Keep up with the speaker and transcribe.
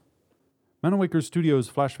Manawaker Studios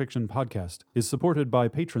Flash Fiction Podcast is supported by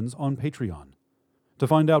patrons on Patreon. To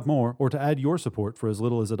find out more or to add your support for as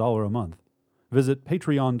little as $1 a month, visit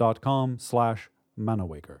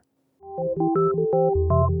patreon.com/Manawaker.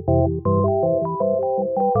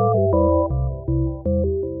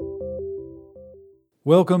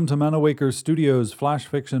 Welcome to Manawaker Studios Flash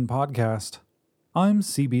Fiction Podcast. I'm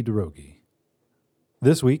C.B. Derogi.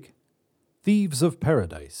 This week, Thieves of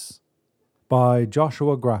Paradise by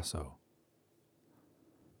Joshua Grasso.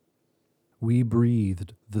 We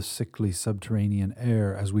breathed the sickly subterranean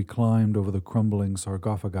air as we climbed over the crumbling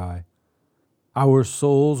sarcophagi. Our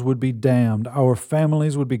souls would be damned, our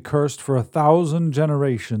families would be cursed for 1,000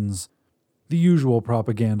 generations. The usual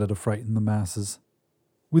propaganda to frighten the masses.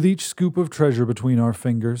 With each scoop of treasure between our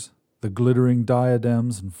fingers, the glittering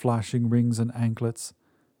diadems and flashing rings and anklets,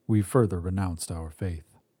 we further renounced our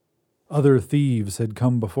faith. Other thieves had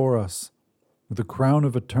come before us. The crown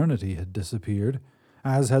of eternity had disappeared,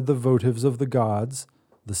 as had the votives of the gods,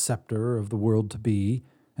 the scepter of the world to be,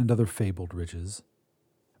 and other fabled riches.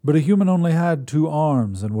 But a human only had 2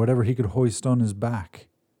 arms and whatever he could hoist on his back.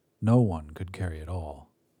 No one could carry it all.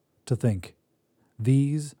 To think,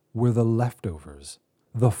 these were the leftovers,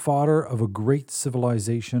 the fodder of a great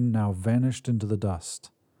civilization now vanished into the dust.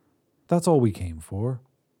 That's all we came for.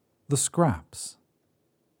 The scraps.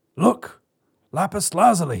 "Look! Lapis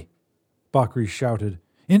lazuli!" Bakri shouted.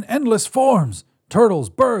 "In endless forms! Turtles,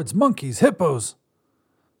 birds, monkeys, hippos!"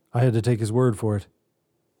 I had to take his word for it.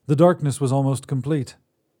 The darkness was almost complete.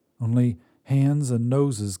 Only hands and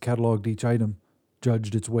noses catalogued each item,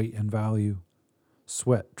 judged its weight and value.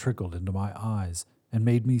 Sweat trickled into my eyes and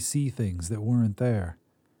made me see things that weren't there.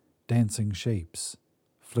 Dancing shapes,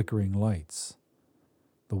 flickering lights.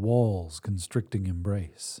 The walls constricting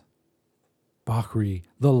embrace. "Bakri,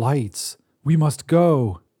 the lights! We must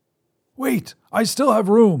go!" "Wait! I still have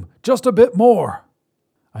room! Just a bit more!"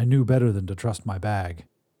 I knew better than to trust my bag.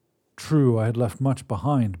 True, I had left much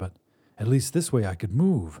behind, but at least this way I could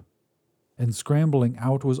move. And scrambling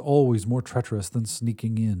out was always more treacherous than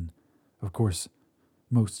sneaking in. Of course,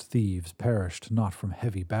 most thieves perished not from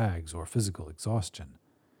heavy bags or physical exhaustion.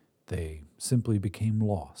 They simply became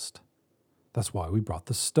lost. That's why we brought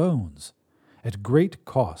the stones. At great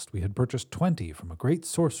cost we had purchased 20 from a great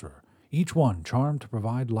sorcerer, each one charmed to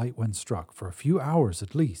provide light when struck, for a few hours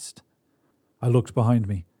at least. I looked behind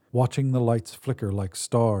me, watching the lights flicker like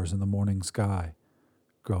stars in the morning sky,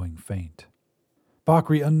 growing faint.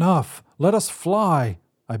 "Bakri, enough! Let us fly!"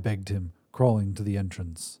 I begged him, crawling to the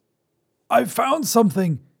entrance. "I've found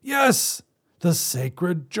something! Yes! The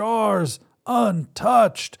sacred jars!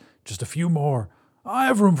 Untouched! Just a few more. I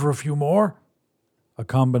have room for a few more." A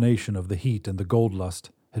combination of the heat and the gold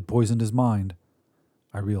lust had poisoned his mind.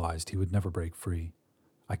 I realized he would never break free.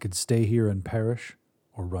 I could stay here and perish,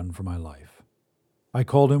 or run for my life. I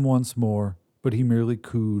called him once more, but he merely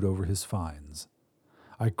cooed over his finds.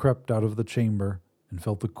 I crept out of the chamber and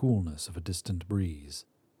felt the coolness of a distant breeze.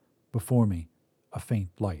 Before me, a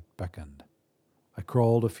faint light beckoned. I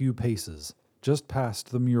crawled a few paces, just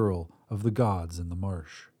past the mural of the gods in the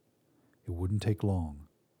marsh. It wouldn't take long.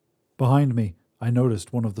 Behind me, I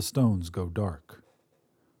noticed one of the stones go dark.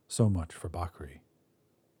 So much for Bakri.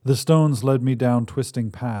 The stones led me down twisting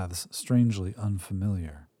paths strangely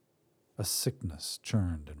unfamiliar. A sickness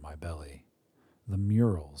churned in my belly. The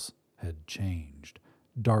murals had changed.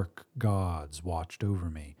 Dark gods watched over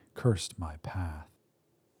me, cursed my path.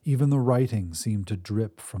 Even the writing seemed to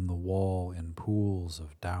drip from the wall in pools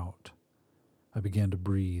of doubt. I began to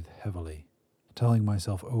breathe heavily, telling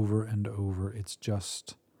myself over and over, it's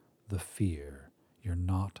just the fear. You're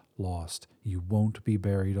not lost. You won't be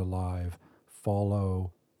buried alive.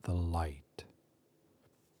 Follow the light.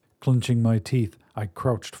 Clenching my teeth, I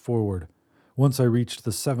crouched forward. Once I reached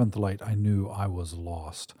the 7th light, I knew I was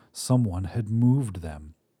lost. Someone had moved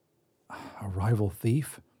them. A rival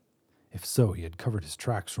thief? If so, he had covered his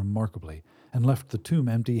tracks remarkably and left the tomb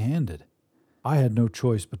empty-handed. I had no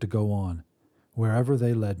choice but to go on, wherever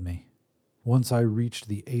they led me. Once I reached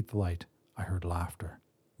the 8th light, I heard laughter.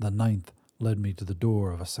 The 9th led me to the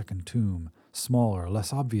door of a second tomb, smaller,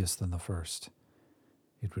 less obvious than the first.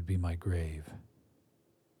 It would be my grave.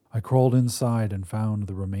 I crawled inside and found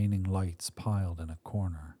the remaining lights piled in a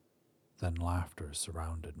corner. Then laughter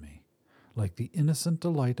surrounded me, like the innocent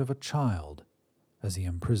delight of a child as he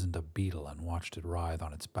imprisoned a beetle and watched it writhe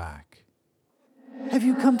on its back. "Have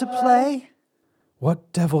you come to play?"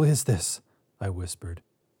 "What devil is this?" I whispered.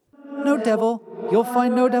 "No devil. You'll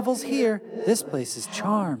find no devils here. This place is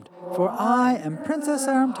charmed, for I am Princess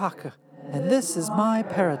Aramtaka, and this is my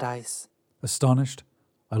paradise." Astonished,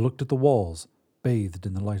 I looked at the walls, bathed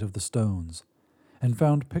in the light of the stones, and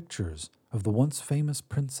found pictures of the once famous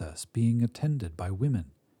princess being attended by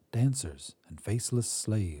women, dancers, and faceless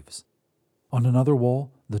slaves. On another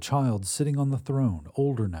wall, the child sitting on the throne,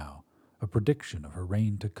 older now, a prediction of her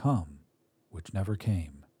reign to come, which never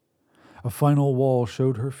came. A final wall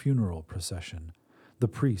showed her funeral procession, the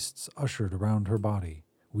priests ushered around her body,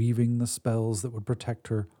 weaving the spells that would protect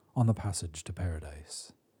her on the passage to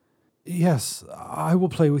paradise. "Yes, I will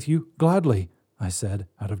play with you, gladly," I said,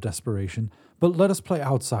 out of desperation. "But let us play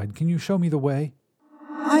outside. Can you show me the way?"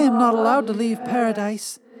 I am not allowed to leave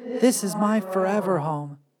paradise. This is my forever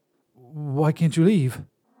home. "Why can't you leave?"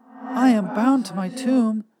 I am bound to my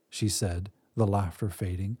tomb. she said, the laughter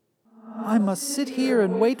fading. I must sit here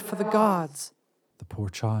and wait for the gods. The poor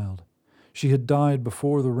child. She had died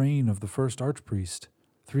before the reign of the first archpriest,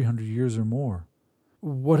 300 years or more.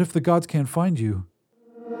 What if the gods can't find you?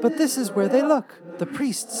 But this is where they look. The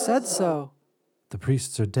priests said so. The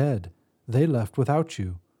priests are dead. They left without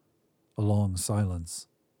you. A long silence,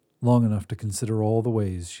 long enough to consider all the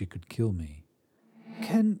ways she could kill me.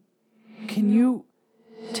 Can you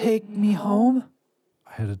take me home?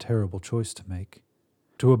 I had a terrible choice to make.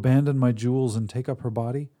 To abandon my jewels and take up her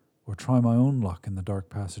body, or try my own luck in the dark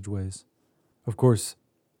passageways. Of course,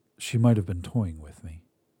 she might have been toying with me.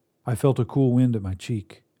 I felt a cool wind at my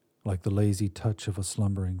cheek, like the lazy touch of a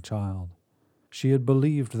slumbering child. She had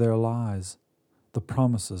believed their lies, the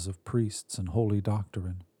promises of priests and holy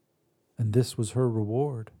doctrine. And this was her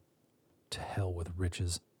reward. To hell with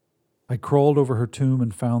riches. I crawled over her tomb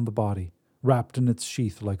and found the body, wrapped in its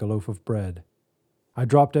sheath like a loaf of bread. I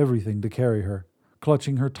dropped everything to carry her,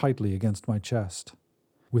 clutching her tightly against my chest.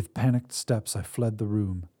 With panicked steps I fled the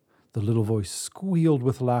room. The little voice squealed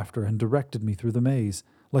with laughter and directed me through the maze,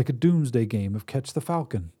 like a doomsday game of Catch the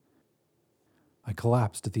Falcon. I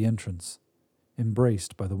collapsed at the entrance,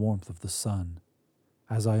 embraced by the warmth of the sun.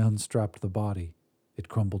 As I unstrapped the body, it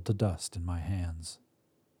crumbled to dust in my hands.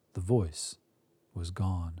 The voice was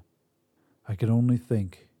gone. I could only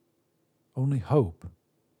think, only hope,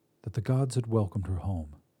 that the gods had welcomed her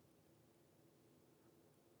home.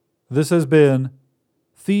 This has been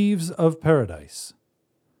Thieves of Paradise,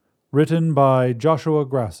 written by Joshua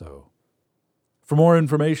Grasso. For more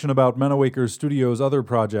information about Manawaker Studios' other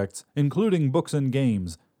projects, including books and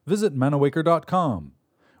games, visit manawaker.com,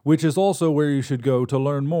 which is also where you should go to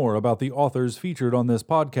learn more about the authors featured on this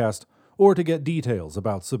podcast or to get details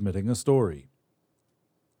about submitting a story.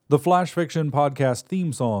 The Flash Fiction Podcast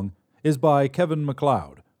theme song is by Kevin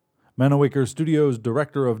MacLeod. Manawaker Studios'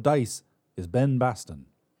 director of DICE is Ben Baston.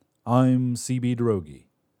 I'm CB Droege.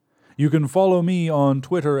 You can follow me on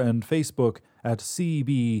Twitter and Facebook at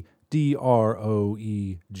CBDROEGE.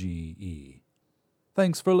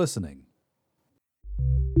 Thanks for listening.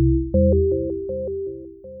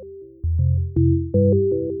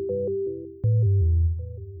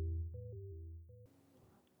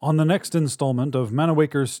 On the next installment of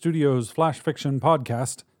Manawaker Studios' Flash Fiction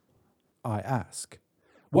Podcast, I ask,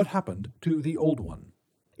 what happened to the old one?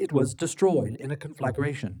 It was destroyed in a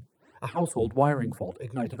conflagration. A household wiring fault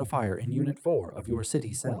ignited a fire in Unit 4 of your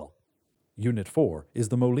city cell. Unit 4 is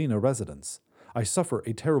the Molina residence. I suffer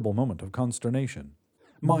a terrible moment of consternation.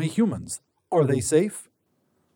 My humans, are they safe?